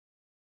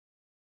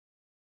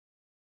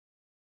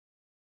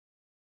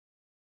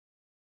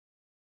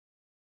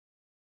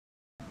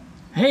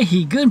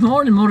Hey, good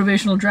morning,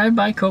 Motivational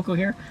Drive-By. Coco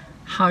here.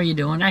 How are you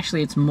doing?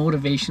 Actually, it's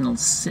motivational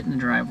sit in the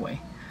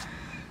driveway.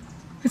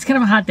 It's kind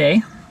of a hot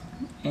day,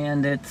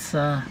 and it's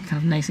kind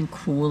of nice and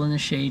cool in the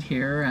shade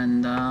here,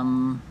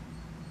 and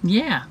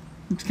yeah,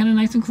 it's kind of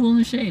nice and cool in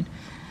the shade.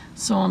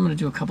 So I'm going to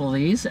do a couple of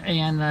these,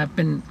 and I've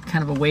been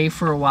kind of away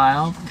for a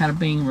while, kind of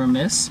being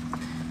remiss.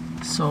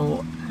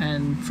 So,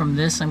 and from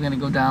this, I'm going to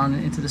go down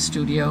into the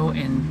studio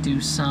and do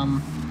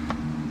some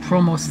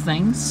promos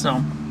things.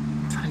 So,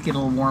 try to get a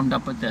little warmed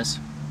up with this.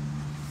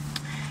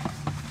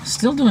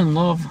 Still doing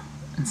love,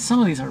 and some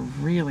of these are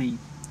really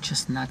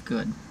just not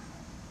good.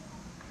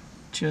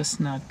 Just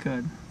not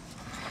good.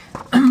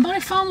 But I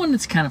found one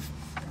that's kind of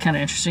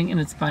interesting, and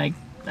it's by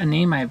a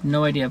name I have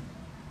no idea.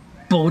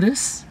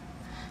 Boethius,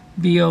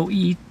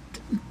 B-O-E.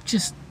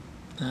 Just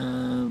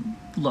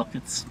look,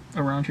 it's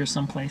around here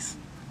someplace.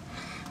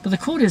 But the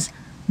quote is,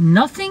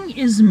 "Nothing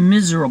is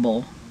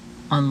miserable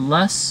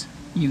unless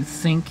you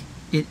think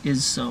it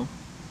is so."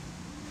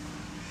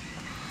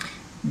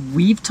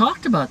 We've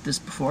talked about this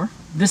before.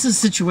 This is a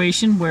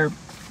situation where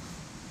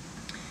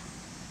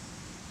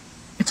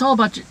it's all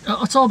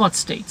about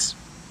states.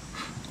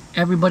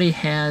 Everybody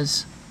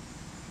has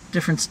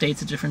different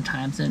states at different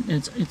times, and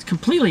it's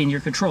completely in your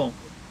control.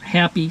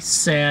 Happy,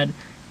 sad,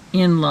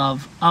 in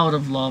love,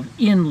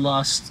 in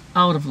lust,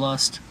 out of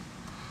lust.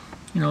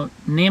 You know,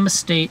 name a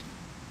state.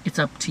 It's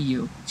up to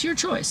you. It's your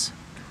choice.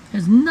 It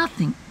has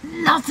nothing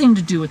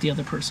to do with the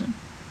other person.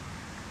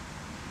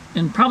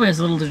 And probably has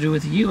little to do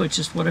with you. It's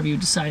just whatever you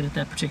decide at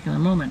that particular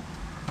moment.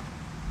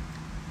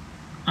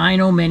 I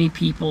know many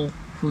people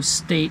whose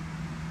state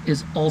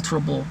is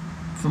alterable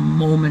from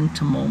moment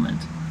to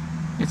moment.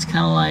 It's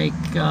kind of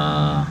like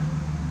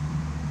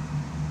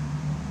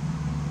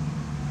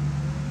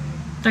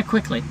that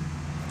quickly.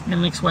 I had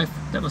an ex-wife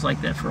that was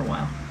like that for a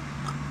while.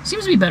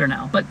 Seems to be better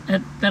now, but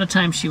at a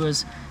time she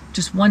was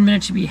just 1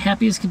 minute she'd be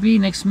happy as could be,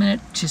 next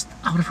minute just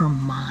out of her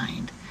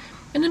mind.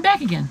 And then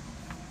back again.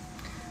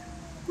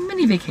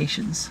 Many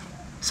vacations.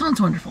 Sounds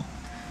wonderful.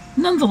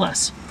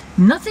 Nonetheless,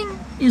 nothing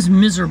is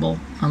miserable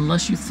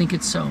unless you think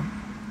it's so.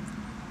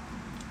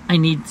 I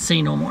need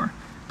say no more.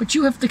 But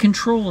you have the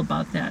control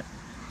about that.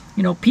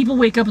 You know, people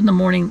wake up in the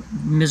morning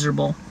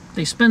miserable.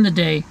 They spend the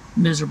day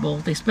miserable.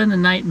 They spend the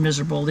night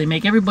miserable. They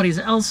make everybody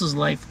else's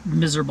life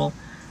miserable.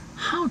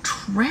 How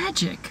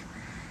tragic.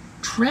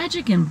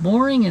 Tragic and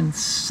boring and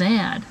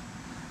sad.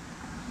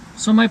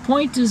 So my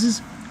point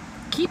is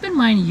keep in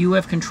mind you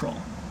have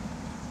control.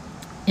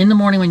 In the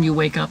morning when you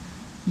wake up,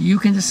 you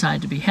can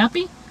decide to be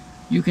happy,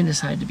 you can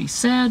decide to be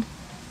sad,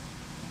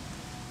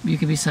 you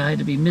can decide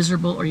to be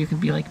miserable, or you can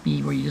be like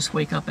me where you just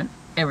wake up and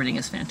everything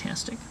is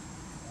fantastic.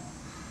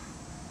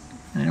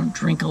 And I don't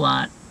drink a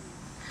lot.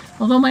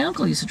 Although my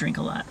uncle used to drink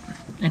a lot.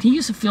 And he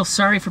used to feel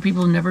sorry for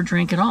people who never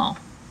drink at all.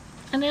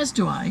 And as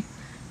do I.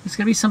 There's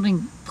going to be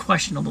something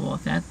questionable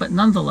about that. But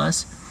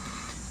nonetheless,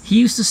 he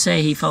used to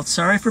say he felt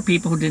sorry for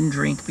people who didn't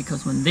drink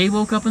because when they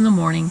woke up in the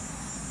morning,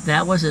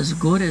 that was as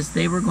good as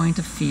they were going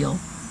to feel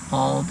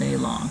all day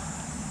long.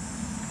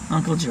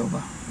 Uncle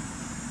Joba.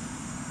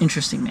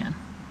 Interesting man.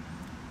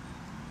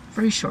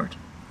 Very short.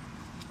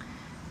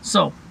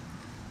 So,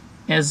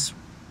 as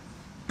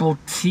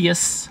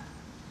Boethius,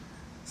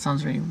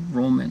 sounds very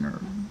Roman or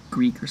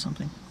Greek or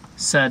something,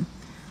 said,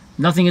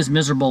 nothing is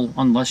miserable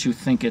unless you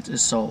think it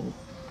is so.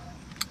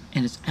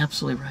 And it's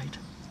absolutely right.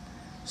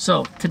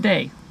 So,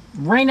 today,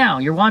 right now,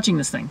 you're watching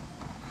this thing.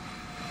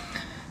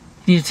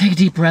 You need to take a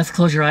deep breath,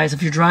 close your eyes.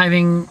 If you're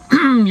driving,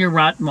 you're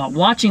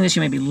watching this, you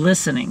may be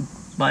listening.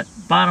 But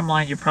bottom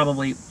line, you're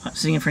probably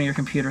sitting in front of your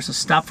computer. So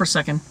stop for a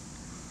second.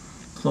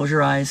 Close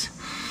your eyes.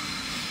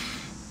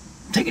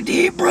 Take a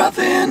deep breath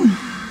in.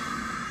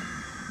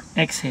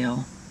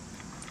 Exhale.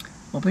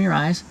 Open your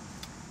eyes.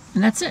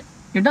 And that's it.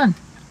 You're done.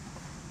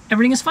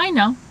 Everything is fine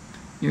now.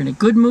 You're in a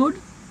good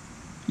mood.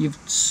 You've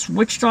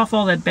switched off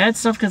all that bad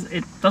stuff because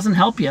it doesn't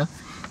help you.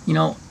 You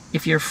know,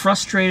 if you're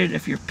frustrated,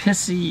 if you're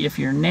pissy, if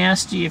you're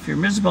nasty, if you're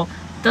miserable,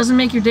 it doesn't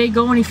make your day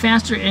go any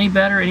faster, any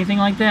better, anything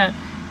like that.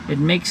 It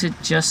makes it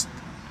just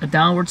a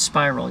downward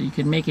spiral. You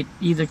can make it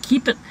either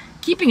keeping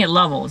it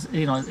level is,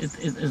 you know, is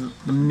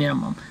the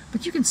minimum.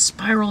 But you can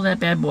spiral that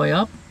bad boy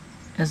up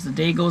as the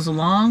day goes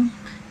along.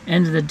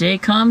 End of the day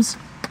comes,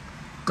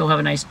 go have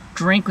a nice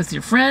drink with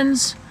your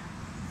friends,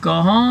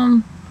 go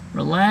home,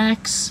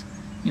 relax,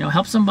 you know,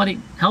 help somebody.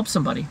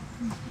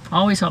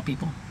 Always help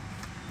people.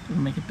 It'll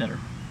make it better.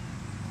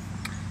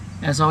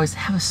 As always,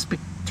 have a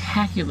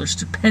spectacular,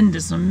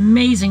 stupendous,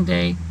 amazing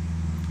day.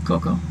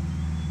 Coco.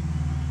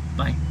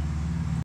 Bye.